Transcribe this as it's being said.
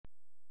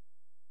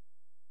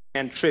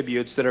and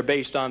tributes that are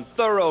based on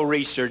thorough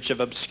research of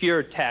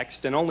obscure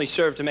text and only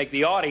serve to make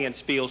the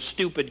audience feel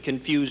stupid,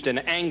 confused,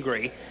 and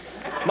angry.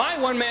 My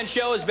one-man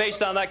show is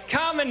based on the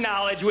common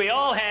knowledge we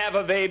all have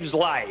of Abe's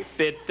life.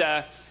 It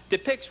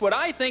depicts what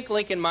I think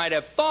Lincoln might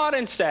have thought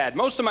and said.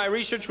 Most of my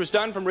research was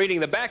done from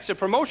reading the backs of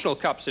promotional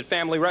cups at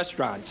family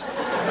restaurants.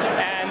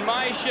 And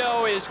my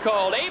show is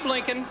called Abe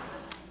Lincoln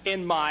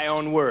in My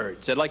Own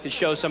Words. I'd like to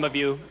show some of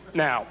you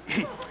now.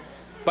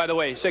 By the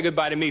way, say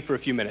goodbye to me for a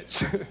few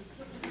minutes.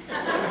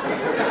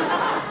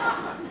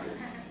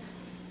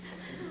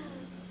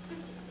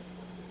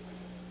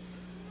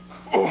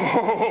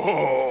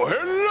 Oh,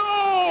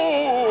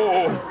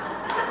 hello!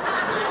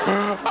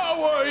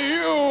 How are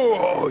you?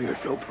 Oh, you're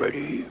so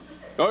pretty.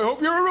 I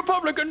hope you're a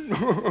Republican.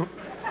 Oh,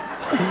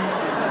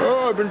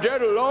 I've been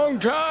dead a long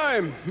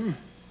time.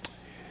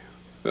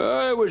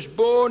 I was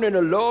born in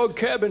a log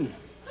cabin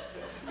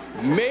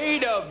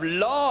made of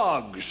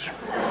logs.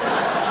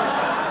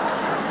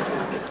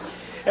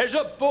 As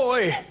a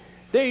boy,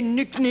 they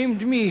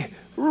nicknamed me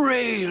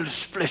Rail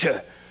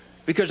Splitter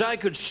because I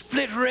could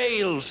split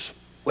rails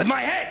with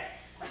my head.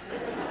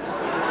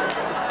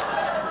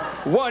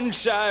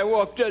 Once I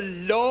walked a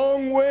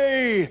long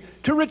way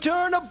to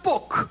return a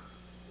book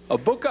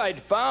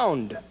I'd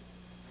found.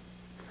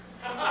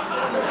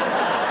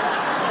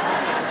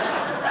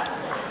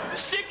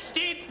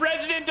 16th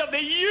President of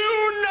the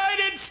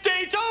United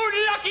States,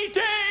 oh, lucky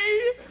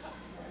day!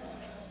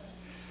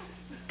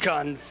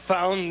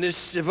 Confound this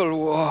Civil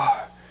War.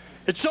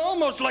 It's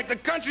almost like the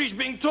country's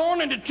being torn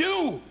into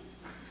two.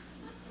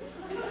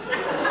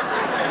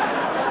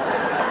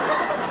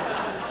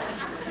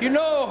 You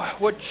know,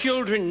 what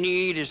children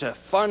need is a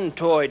fun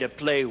toy to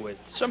play with,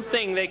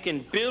 something they can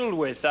build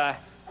with.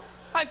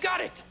 I've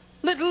got it,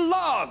 little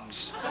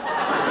logs.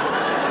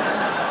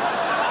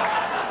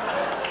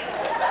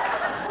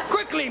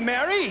 Quickly,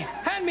 Mary,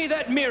 hand me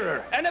that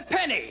mirror and a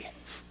penny.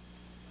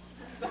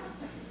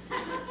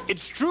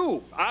 It's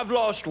true, I've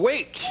lost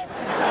weight.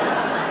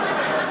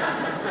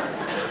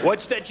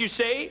 What's that you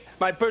say?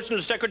 My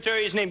personal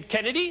secretary is named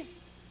Kennedy?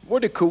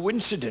 What a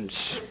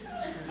coincidence.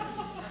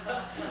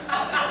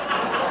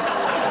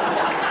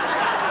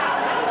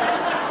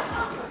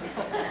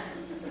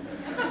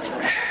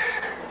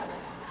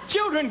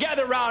 Children,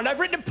 gather round. I've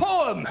written a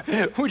poem.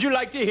 Would you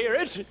like to hear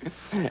it?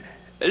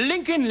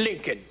 Lincoln,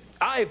 Lincoln,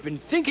 I've been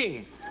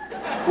thinking.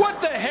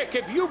 What the heck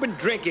have you been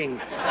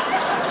drinking?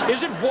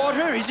 Is it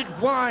water? Is it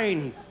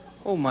wine?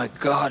 Oh, my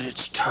God,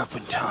 it's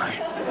turpentine.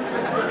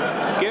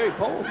 Scary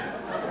poem.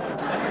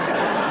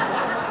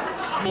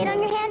 Sit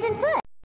on your hands and foot.